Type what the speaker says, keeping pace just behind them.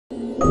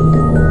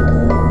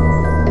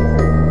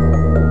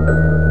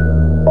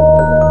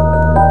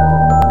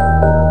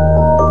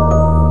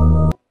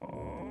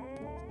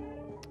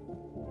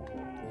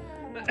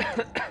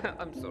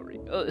I'm sorry.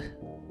 Ugh.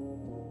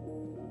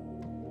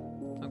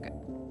 Okay.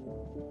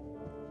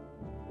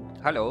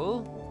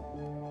 Hello?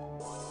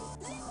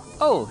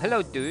 Oh,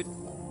 hello, dude.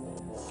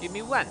 Give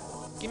me 1.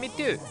 Give me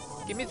 2.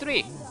 Give me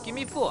 3. Give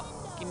me 4.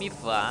 Give me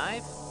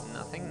 5.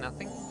 Nothing,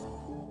 nothing.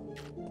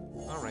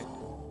 Alright.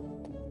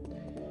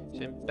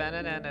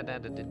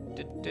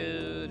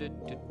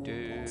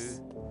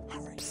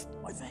 Psst,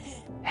 over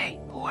here. Hey,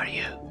 who are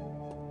you?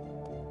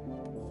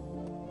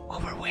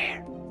 Over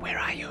where? Where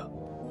are you?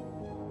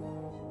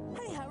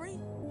 Hey, Harry.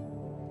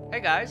 Hey,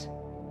 guys.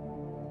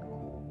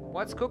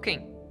 What's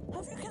cooking?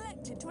 Have you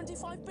collected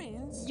 25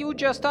 beans? You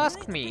just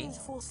asked We need me. beans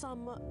for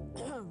some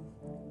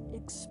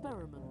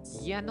experiments.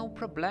 Yeah, no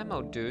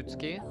problemo,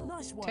 dudeski.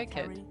 Nice work, Take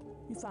it. Harry.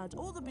 You found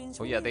all the beans.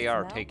 Oh we yeah, they needed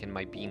are for now. taking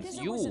my beans. Here's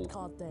a You wizard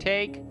card then.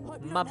 take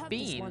Hope you my don't have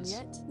this one beans.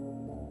 yet.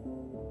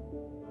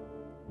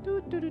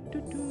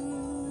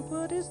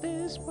 What is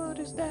this? What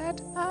is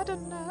that? I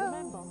don't know.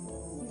 Remember,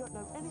 you don't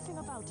know anything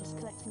about us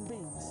collecting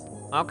beans.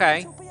 Okay.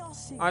 This will be our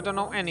secret, I don't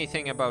know right?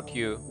 anything about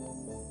you.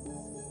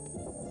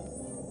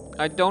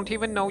 I don't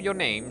even know your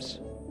names.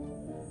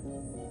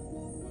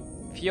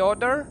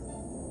 Fyodor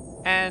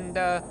and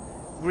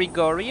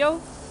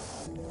Grigorio?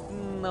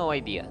 No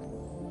idea.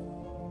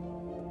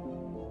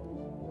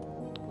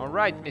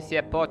 Alright,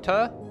 Monsieur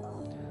Potter.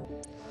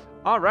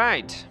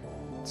 Alright.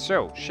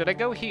 So, should I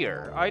go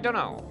here? I don't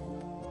know.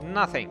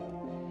 Nothing.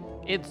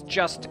 It's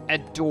just a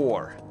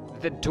door.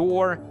 The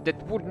door that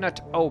would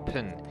not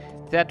open.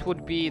 That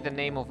would be the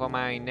name of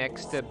my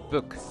next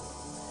book.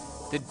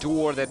 The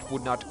door that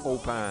would not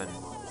open.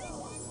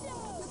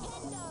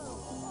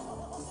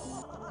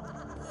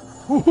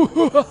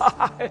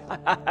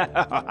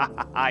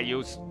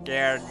 You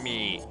scared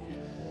me.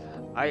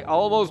 I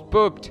almost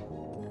pooped.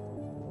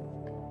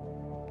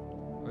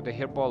 Oh, the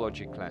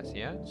herbology class,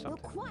 yeah? You're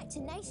Something. quite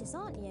tenacious,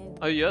 aren't you?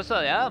 Oh, yes,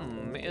 I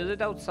am. Is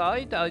it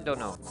outside? I don't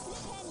know.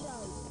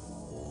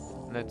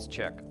 Let's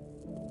check.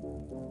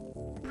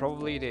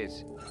 Probably it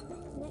is.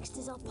 Next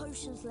is our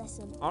potions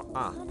lesson. And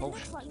it looks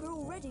Looks like we're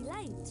already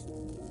late.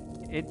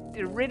 It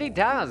really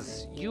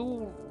does.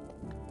 You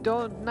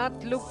do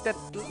not look that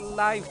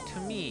live to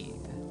me.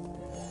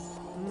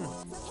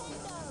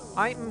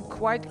 I'm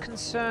quite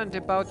concerned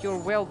about your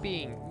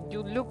well-being.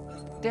 You look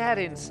dead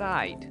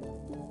inside.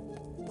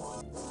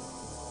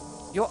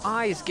 Your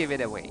eyes give it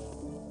away.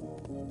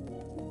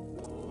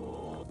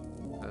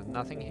 There's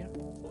nothing here.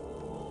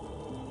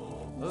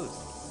 Oh,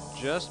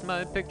 just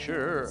my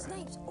picture.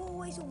 Snape's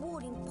always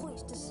awarding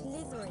points to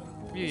Slytherin.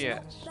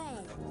 Yes. It's not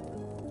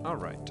fair. All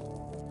right.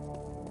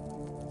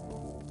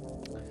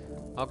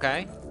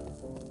 Okay.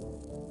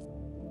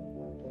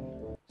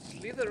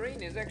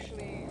 Slytherin is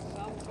actually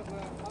sounds of a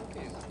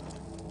monkeys.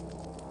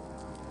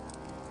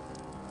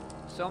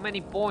 So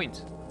many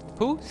points.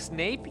 Who?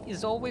 Snape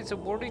is always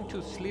awarding to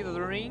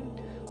Slytherin?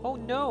 Oh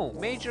no,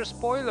 major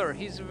spoiler,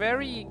 he's a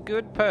very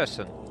good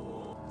person.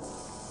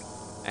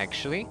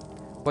 Actually.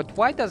 But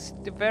why does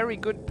the very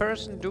good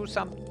person do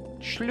some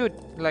schlut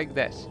like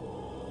this?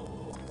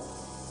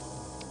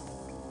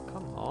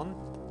 Come on.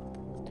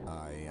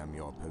 I am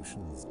your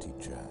potions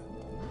teacher,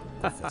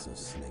 Professor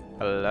Snape.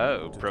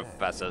 Hello, Today,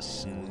 Professor you'll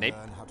Snape.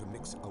 learn how to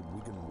mix a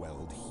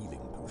Wiggenweld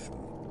healing potion.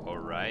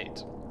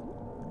 Alright.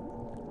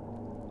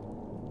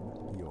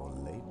 You're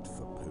late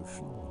for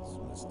potions,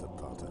 Mr.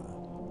 Potter.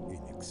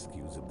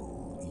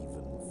 Inexcusable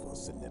even for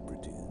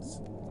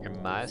celebrities.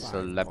 Am I a 5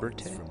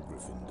 celebrity? points from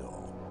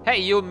Gryffindor. Hey,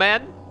 you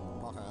man!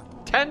 Potter,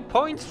 10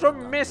 points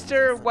from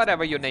Mr.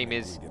 whatever your name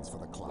is. ingredients for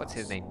the class. What's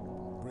his name?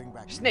 Bring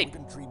back Snape.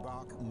 Wiggen tree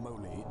bark,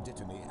 moly,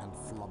 dittany, and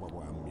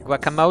flubberworm mucus.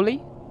 Guacamole?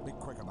 Be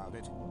quick about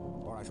it,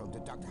 or I shall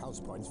deduct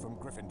house points from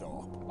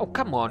Gryffindor. Oh,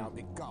 come Now on.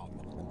 be gone,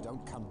 and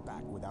don't come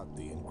back without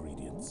the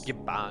ingredients.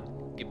 Gibbon.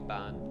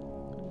 Gibbon.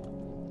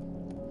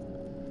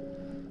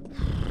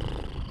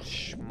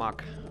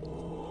 Schmuck.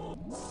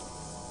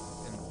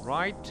 And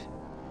right...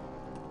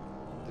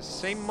 the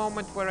same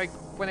moment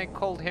when I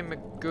called him a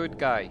good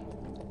guy.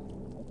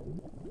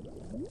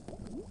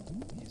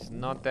 He's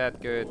not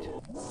that good.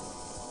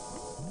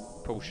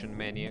 Potion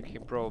maniac. He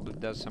probably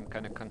does some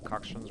kind of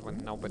concoctions when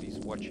nobody's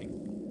watching.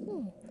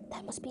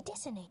 That must be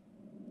Destiny.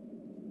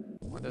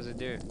 What does it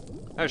do?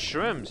 Oh,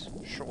 shrooms!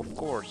 Sure, of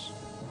course.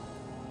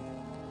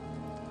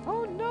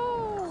 Oh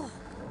no!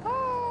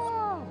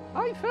 Ah!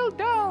 I fell Where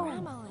down!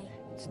 am I?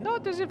 It's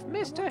not as if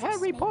Mr. What if Harry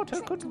Snape Potter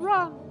tricked could me?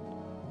 run.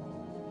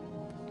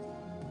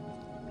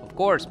 Of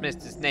course,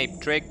 Mr.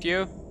 Snape tricked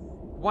you.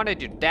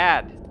 Wanted your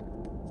dad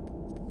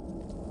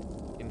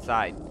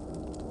inside.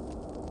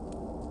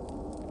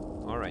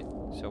 Alright,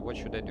 so what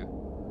should I do?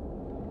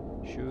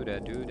 Should I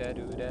do da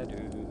do da do?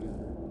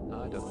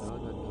 I don't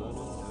know.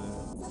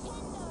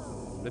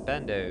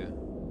 Libando.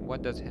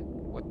 What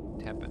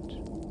happened?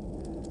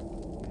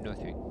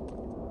 Nothing.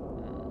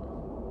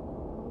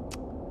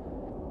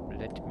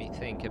 Let me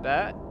think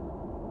about.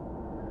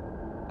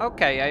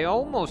 Okay, I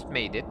almost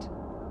made it.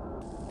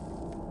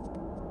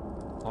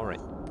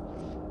 Alright.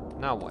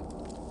 Now what?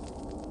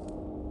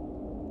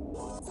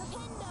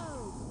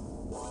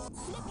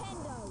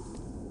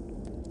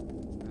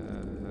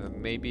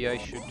 Maybe I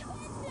should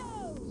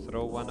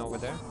throw one over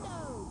there.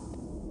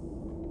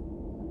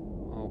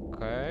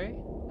 Okay.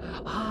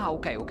 Ah,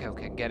 okay.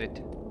 Get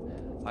it.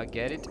 I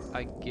get it.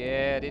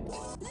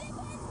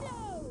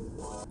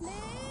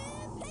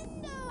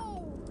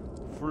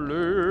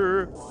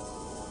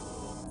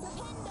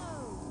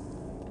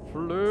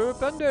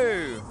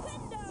 Flipendo.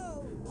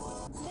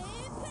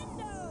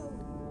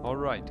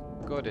 Alright,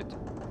 got it.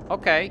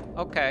 Okay.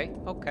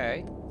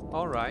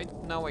 Alright,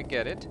 now I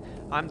get it.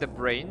 I'm the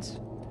brains.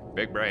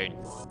 Big brain.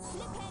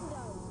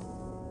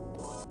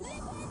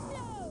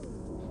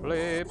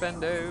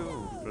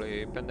 Flipendo.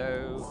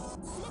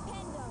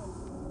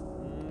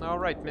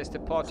 Alright,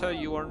 Mr. Potter,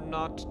 you are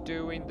not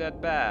doing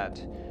that bad.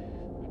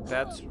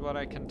 That's what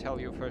I can tell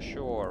you for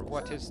sure.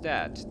 What is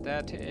that?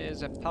 That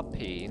is a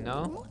puppy,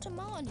 no? What a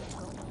man, you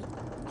told me.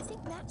 I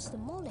think that's the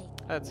Molly.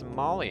 That's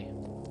Molly.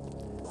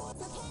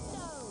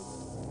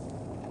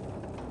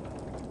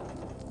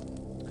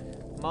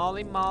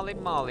 Molly,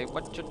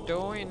 what you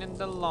doing in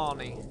the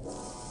lawny?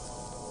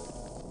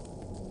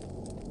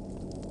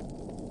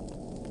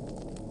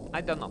 I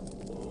don't know.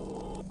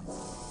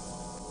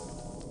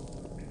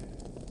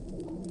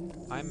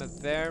 I'm a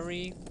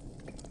very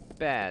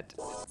bad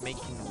at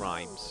making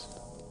rhymes.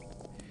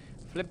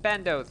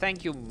 Flipendo,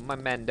 thank you, my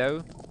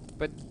Mando.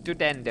 But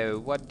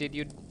Dudendo, what did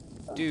you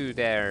do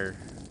there?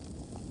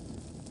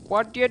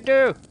 What do you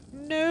do?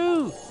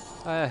 No!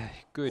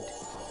 Good.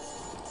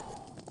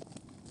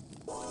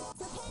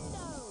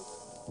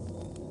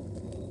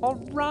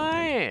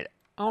 Alright!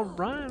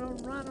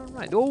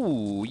 Alright.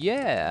 Oh,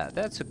 yeah,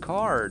 that's a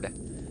card.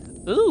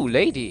 Ooh,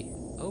 lady.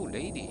 Oh,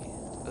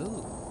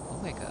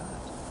 my god.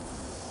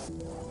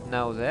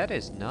 Now that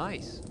is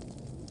nice.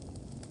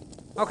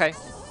 Okay.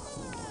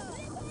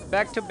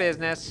 Back to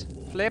business.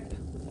 Flip.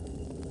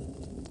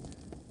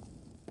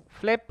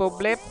 Flip, boop,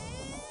 blip.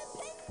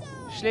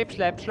 Slip,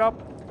 slap,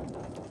 slop.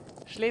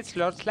 Slit,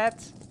 slot,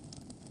 slats.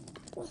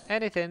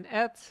 Anything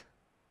else?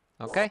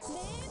 Okay.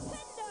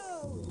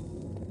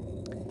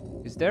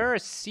 Is there a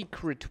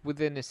secret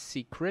within a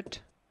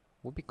secret?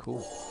 Would be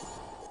cool.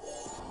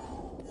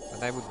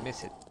 But I would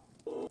miss it.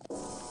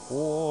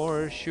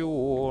 For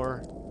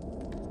sure.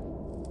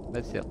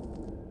 But still.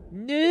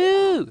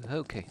 No!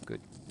 Okay,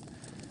 good.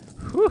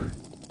 Whew.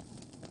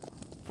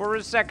 For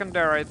a second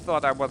there I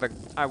thought I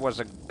was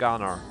a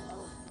gunner.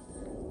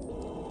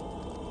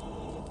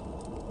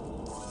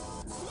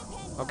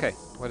 Okay,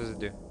 what does it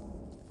do?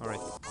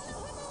 Alright.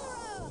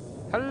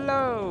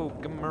 Hello,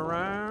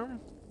 Gamaram.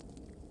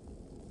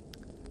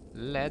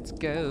 Let's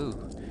go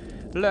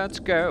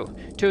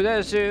to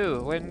the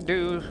zoo and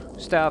do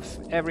stuff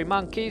every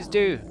monkeys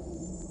do.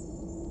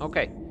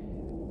 Okay,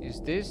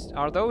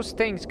 are those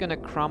things gonna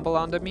crumble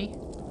under me?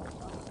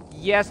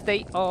 Yes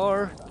they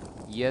are,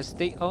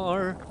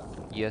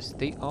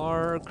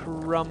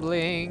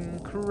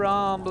 crumbling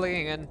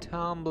and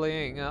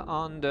tumbling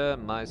under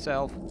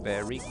myself.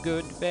 Very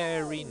good,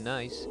 very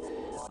nice.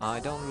 I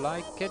don't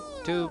like it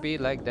to be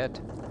like that,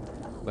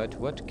 but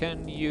what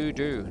can you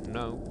do?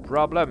 No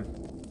problem.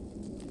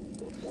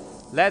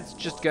 Let's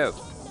just go.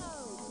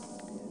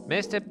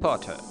 Mr.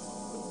 Potter,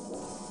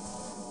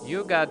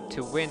 you got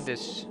to win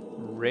this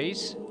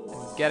race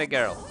and get a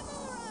girl.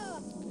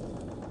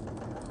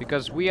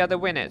 Because we are the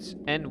winners,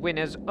 and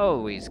winners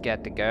always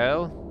get the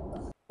girl.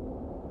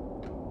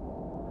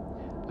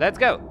 Let's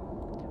go.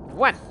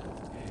 1,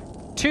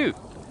 2,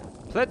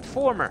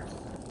 platformer.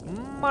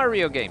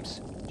 Mario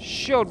games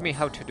showed me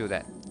how to do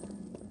that.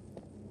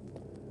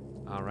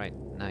 Alright,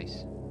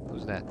 nice.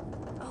 Who's that?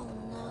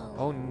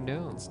 Oh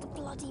no. It's the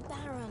Bloody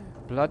Baron.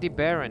 Bloody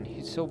Baron,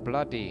 he's so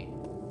bloody.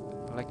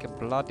 Like a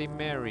Bloody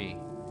Mary.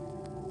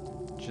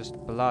 Just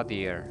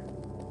bloodier.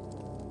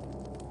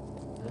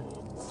 Huh?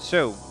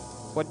 So,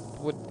 what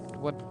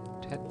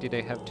did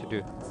I have to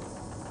do?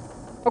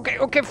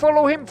 Okay,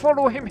 follow him,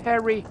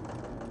 Harry.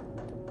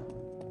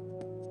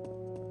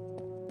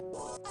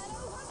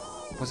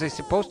 Was I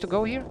supposed to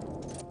go here?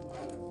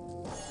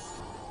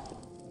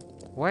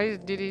 Why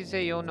did he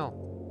say, oh no?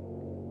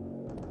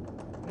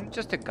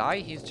 Just a guy,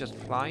 he's just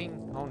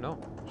flying. Oh no,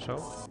 so?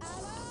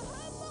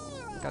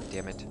 God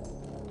damn it.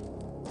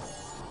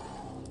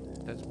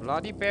 Does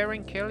Bloody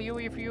Baron kill you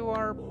if you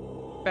are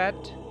bad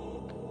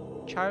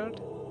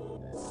child?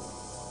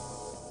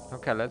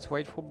 Okay, let's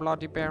wait for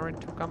Bloody Baron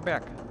to come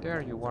back. There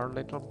you are,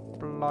 little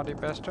bloody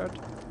bastard.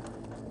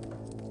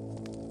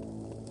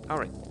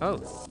 Alright,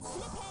 oh.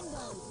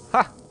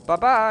 Ha!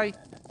 Bye-bye!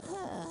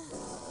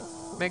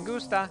 Me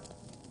gusta.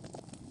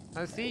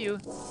 I'll see you.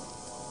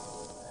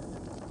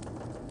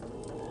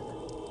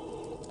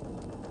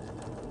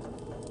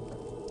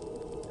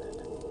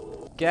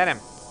 Get him.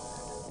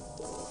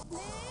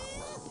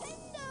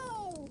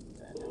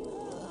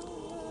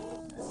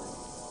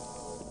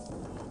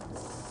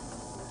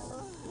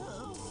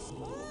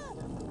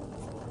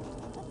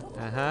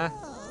 Uh-huh.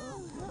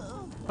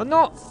 Oh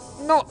no!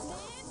 No!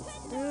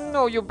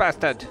 No, you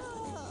bastard!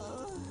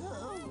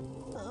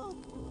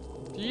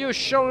 You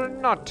shall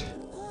not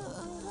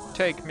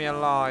take me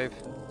alive.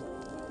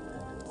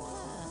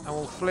 I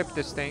will flip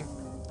this thing.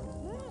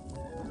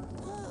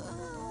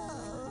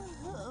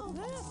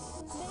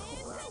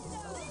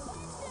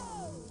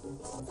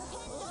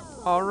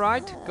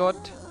 Alright, got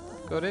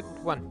it.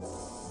 One.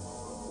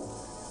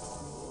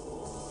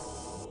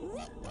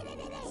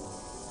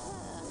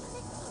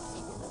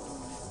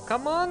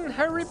 Come on,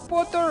 Harry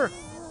Potter!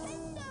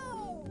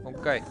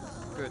 Okay,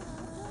 good.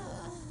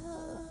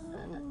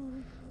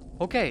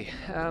 Okay,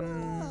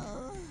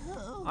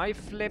 I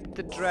flipped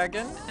the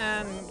dragon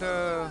and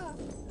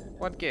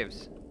what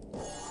gives?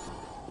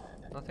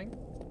 Nothing?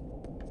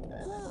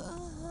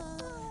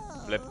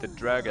 Flip the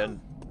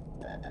dragon.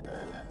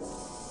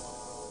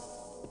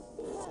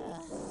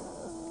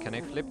 Can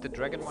I flip the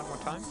dragon one more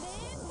time?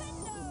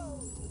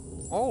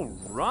 All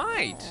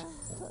right,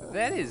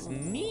 that is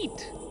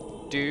neat,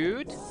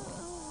 dude.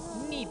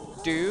 Neat,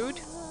 dude.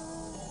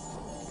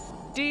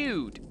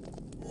 Dude,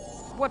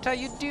 what are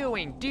you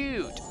doing,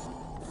 dude?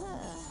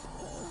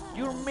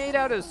 You're made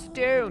out of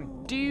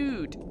stone,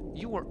 dude.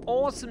 You are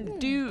awesome,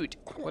 dude.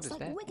 What is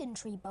that? Wicked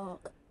tree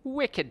bark.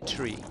 Wicked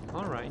tree.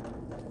 All right,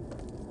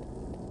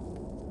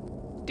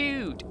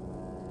 dude.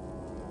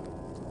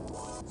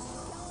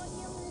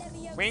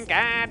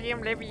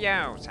 Wingardium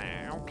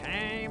Leviosa.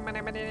 Okay,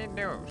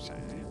 Manamanidosa.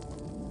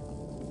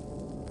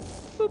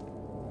 Boop.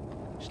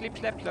 Sleep,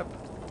 slap, slap.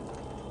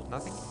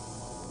 Nothing.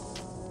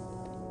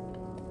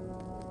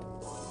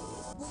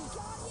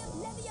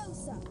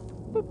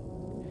 Boop.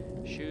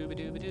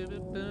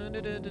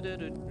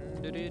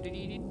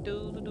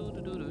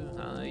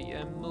 I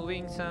am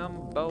moving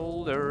some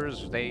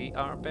boulders. They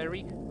are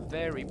very,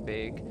 very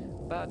big,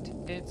 but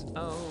it's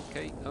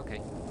okay.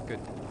 Okay, good.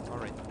 All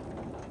right.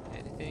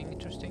 Anything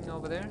interesting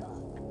over there?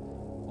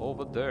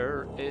 Over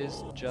there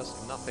is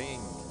just nothing.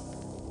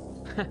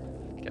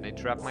 Can I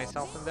trap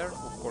myself in there?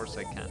 Of course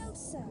I can.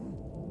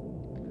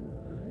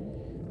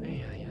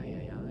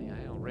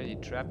 I already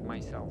trapped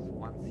myself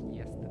once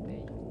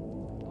yesterday.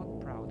 Not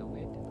proud of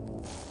it.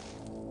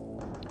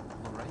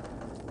 Alright.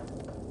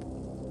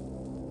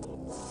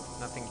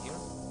 Nothing here?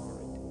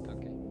 Alright,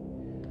 okay.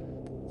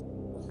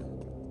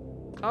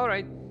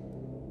 Alright.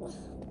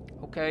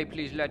 Okay,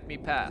 please let me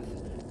pass.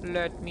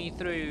 Let me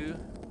through.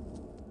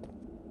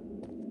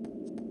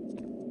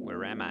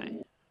 Where am I?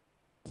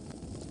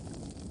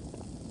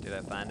 Did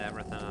I find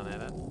everything on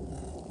it?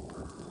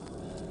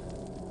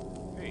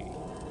 Hey.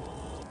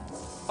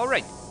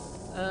 Alright.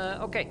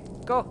 Okay,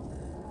 go.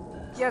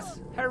 Yes,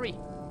 hurry.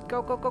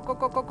 Go, go, go, go,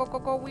 go, go, go, go,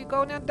 go. We're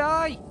gonna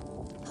die.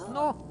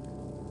 No.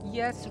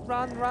 Yes,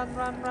 run, run,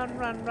 run, run,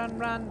 run, run,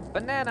 run.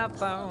 Banana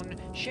phone.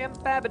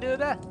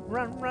 Shimpabaduba.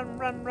 Run, run,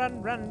 run,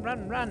 run, run,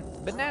 run, run.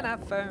 Banana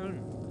phone.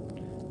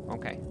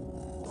 Okay.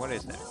 What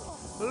is there?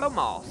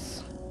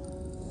 Lumos.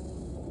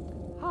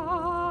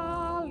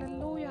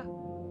 Hallelujah.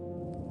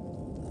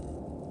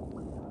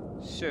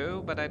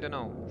 So, but I don't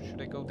know.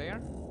 Should I go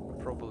there?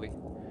 Probably.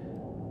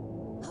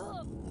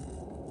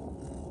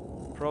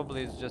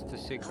 Probably it's just a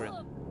secret.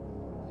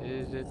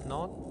 Is it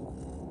not?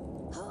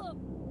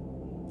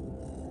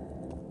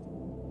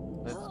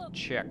 Let's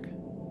check.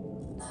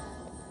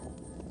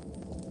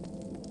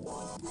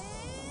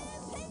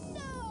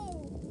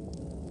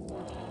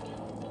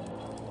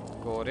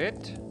 Got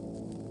it.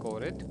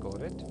 Got it,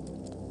 got it.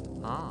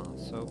 Ah,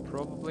 so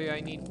probably I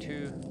need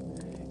to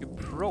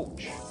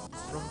approach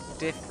from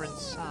different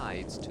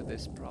sides to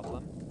this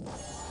problem.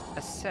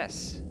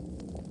 Assess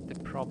the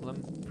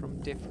problem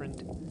from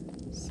different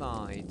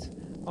sides.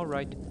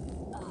 Alright.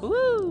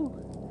 Woo!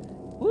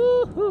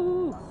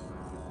 Woohoo!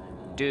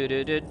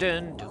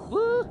 Do-do-do-dun,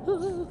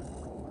 woohoo!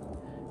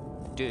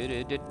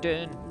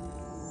 Do-do-do-dun.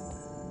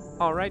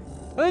 Alright.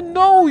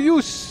 No, you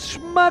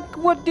schmuck!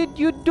 What did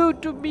you do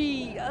to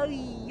me?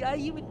 I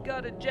even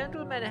got a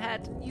gentleman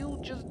hat, and you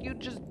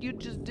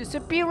just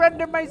disappear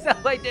under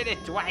myself. I did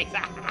it twice.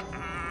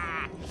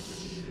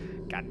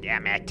 God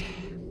damn it!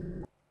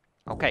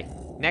 Okay,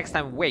 next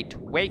time. Wait.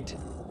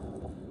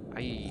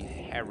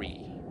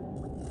 Harry.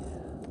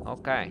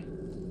 Okay.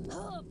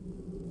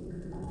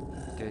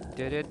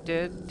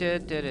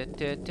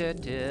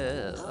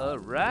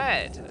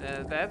 Alright,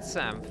 that's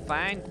some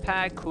fine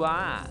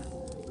parkour.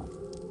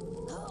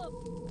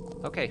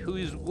 Okay, who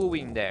is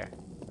wooing there?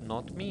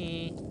 Not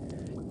me.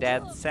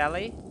 Dead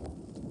Sally?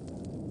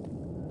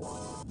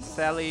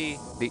 Sally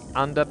the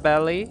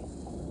underbelly?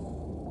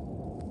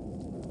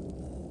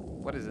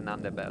 What is an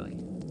underbelly?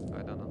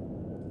 I don't know.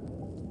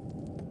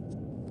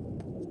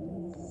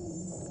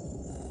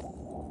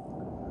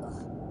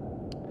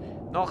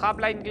 No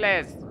habla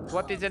inglés.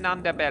 What is an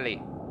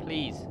underbelly?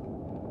 Please.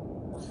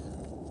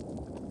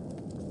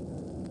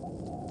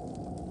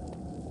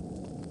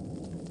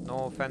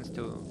 No offense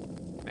to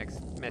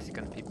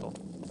Mexican people.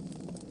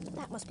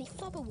 That must be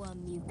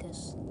flubberworm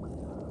mucus.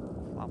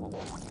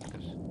 Flubberworm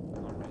mucus.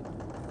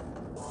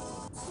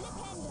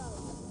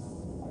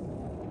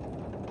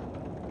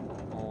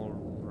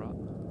 Alright.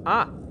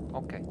 Ah!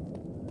 Okay.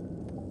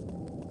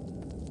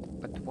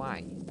 But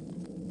why?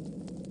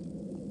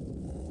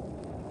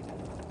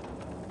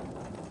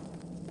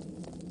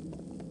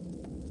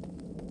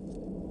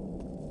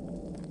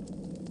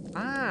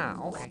 Ah,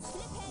 okay.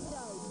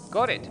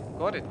 Got it,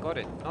 got it, got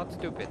it. Not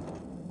stupid.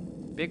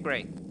 Big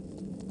brain.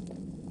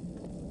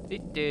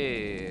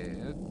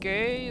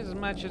 Okay, as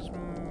much as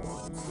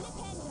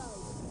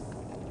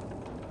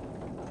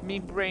me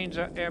brains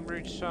are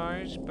average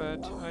size,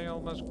 but I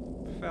almost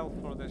fell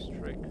for this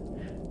trick.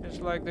 It's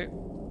like the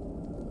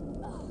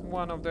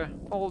one of the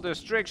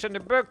oldest tricks in the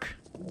book.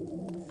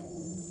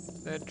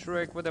 The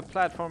trick with the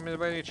platform is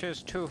which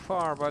is too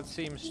far, but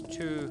seems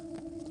too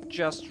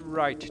just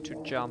right to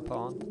jump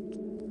on.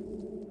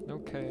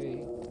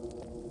 Okay.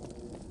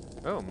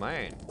 Oh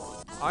man,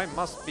 I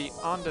must be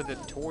under the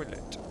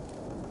toilet.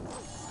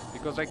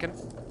 Because I can...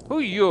 Who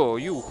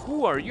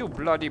are you,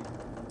 bloody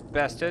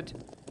bastard?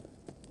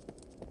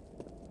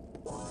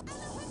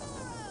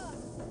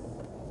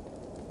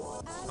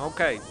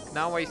 Okay,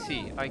 now I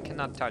see. I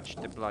cannot touch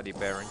the bloody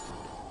Baron.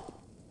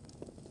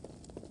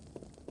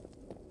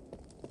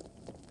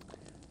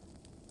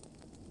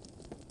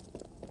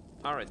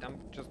 Alright, I'm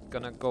just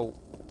gonna go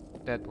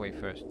that way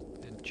first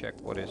and check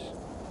what is...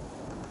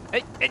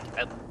 Hey, hey,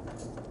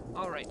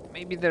 alright,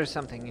 maybe there's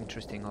something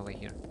interesting over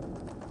here.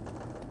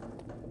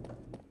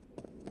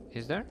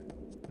 Is there?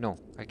 No,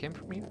 I came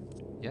from here?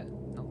 Yeah?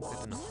 No, I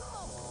don't know.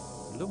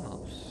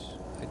 BOOMZ.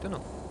 I don't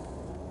know.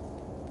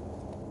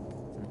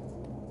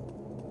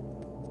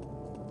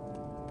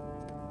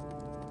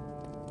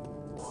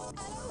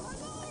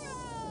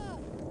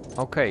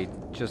 Okay,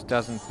 just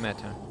doesn't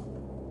matter.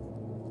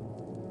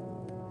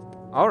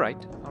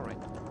 Alright,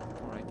 alright,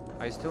 alright.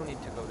 I still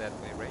need to go that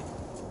way, right?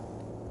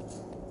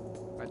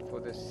 But for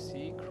the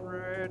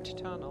secret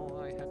tunnel,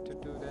 I had to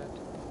do that.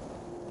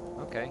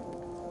 Okay.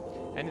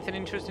 Anything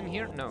interesting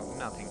here? No,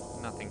 nothing,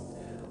 nothing.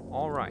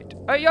 Alright.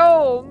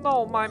 Yo,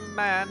 no, my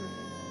man.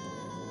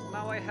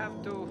 Now I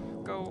have to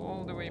go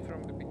all the way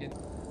from the beginning.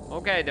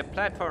 Okay, the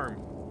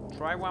platform.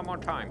 Try one more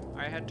time.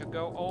 I had to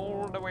go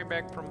all the way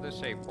back from the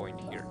save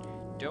point here.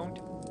 Don't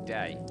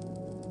die.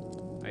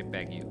 I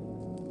beg you.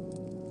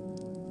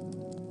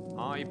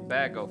 I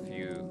beg of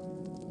you.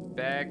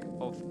 Bag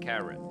of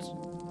carrots.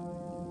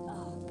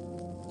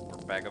 Or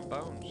bag of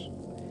bones.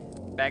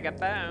 Bag of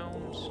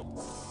bones.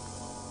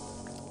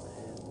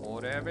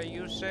 Whatever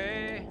you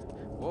say,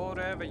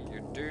 whatever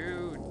you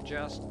do,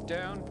 just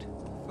don't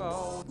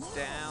fall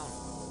down.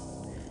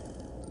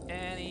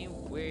 Any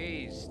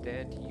ways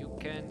that you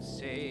can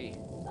say,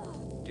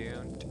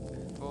 don't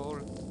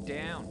fall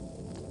down.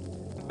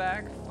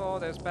 Back for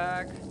this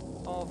bag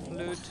of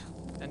loot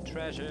and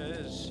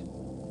treasures.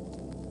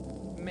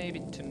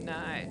 Maybe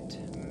tonight,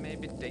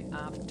 maybe day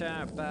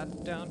after,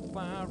 but don't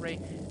worry,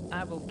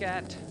 I will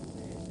get,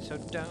 so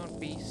don't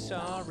be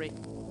sorry.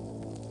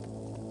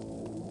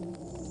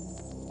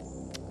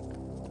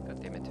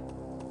 God damn it.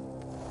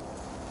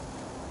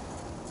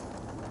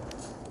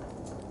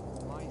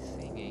 My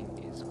singing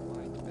is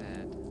quite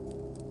bad.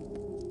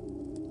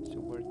 So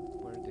where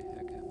the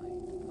heck am I?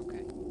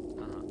 Okay.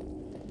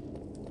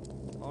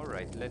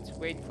 Alright, let's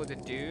wait for the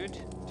dude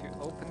to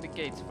open the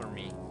gates for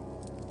me.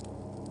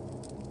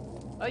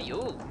 Oh,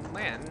 you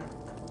man.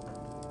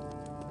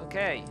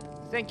 Okay,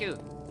 thank you.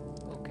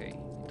 Okay,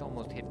 it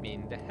almost hit me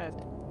in the head.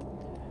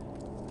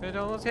 It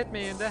almost hit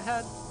me in the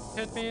head.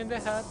 Hit me in the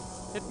head.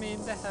 Hit me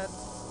in the head.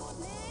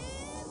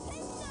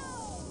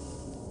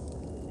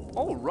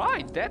 All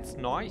right, that's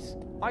nice.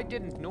 I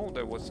didn't know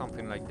there was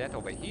something like that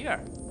over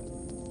here.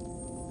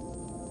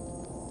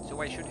 So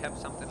I should have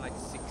something like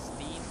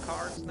 16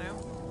 cards now.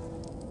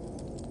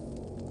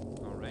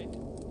 All right.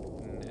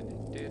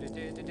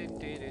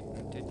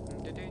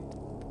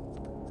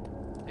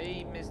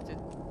 Hey, mister.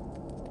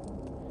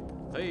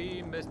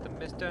 Hey,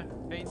 mister.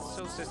 Ain't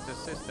so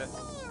sister.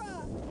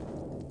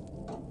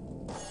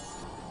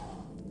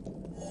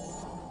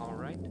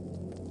 Alright.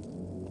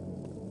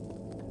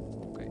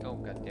 Okay, oh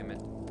god damn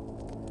it.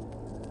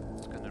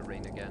 It's gonna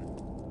rain again.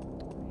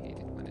 I hate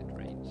it when it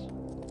rains.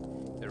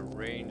 The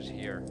rains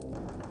here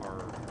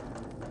are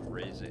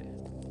crazy.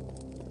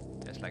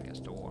 It's like a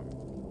storm.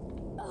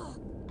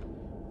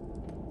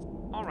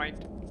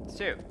 Alright,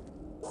 so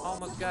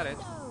almost got it.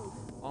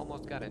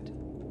 Almost got it.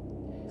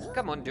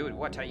 Come on, dude,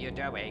 what are you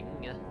doing?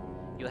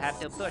 You have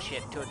to push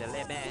it to the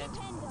limit.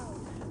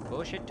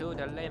 Push it to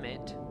the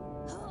limit.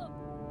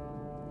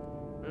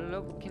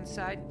 Look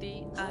inside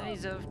the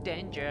eyes of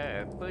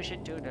danger. Push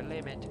it to the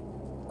limit.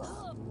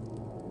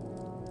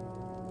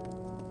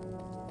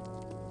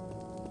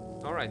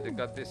 Alright, they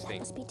got this thing.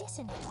 Must be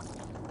dissonant.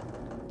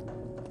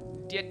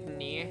 Didn't.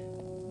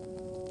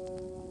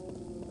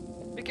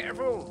 Be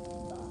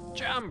careful!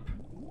 Jump!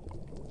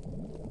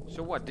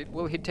 So what?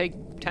 Will he take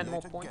 10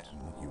 more points? Again,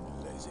 you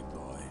lazy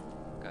boy.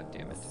 God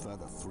damn it. A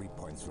further 3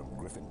 points from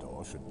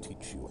Gryffindor should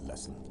teach you a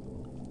lesson.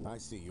 I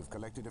see you've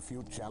collected a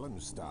few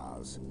challenge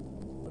stars,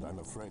 but I'm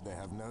afraid they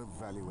have no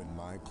value in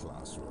my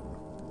classroom.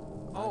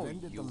 Oh, I've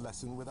ended the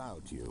lesson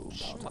without you,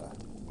 Potter.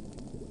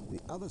 The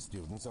other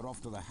students are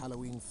off to the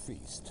Halloween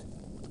feast.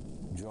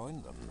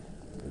 Join them,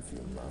 if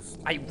you must.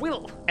 I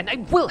will! And I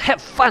will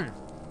have fun!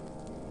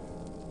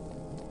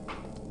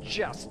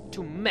 Just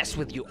to mess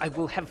with you, I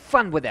will have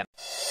fun with them!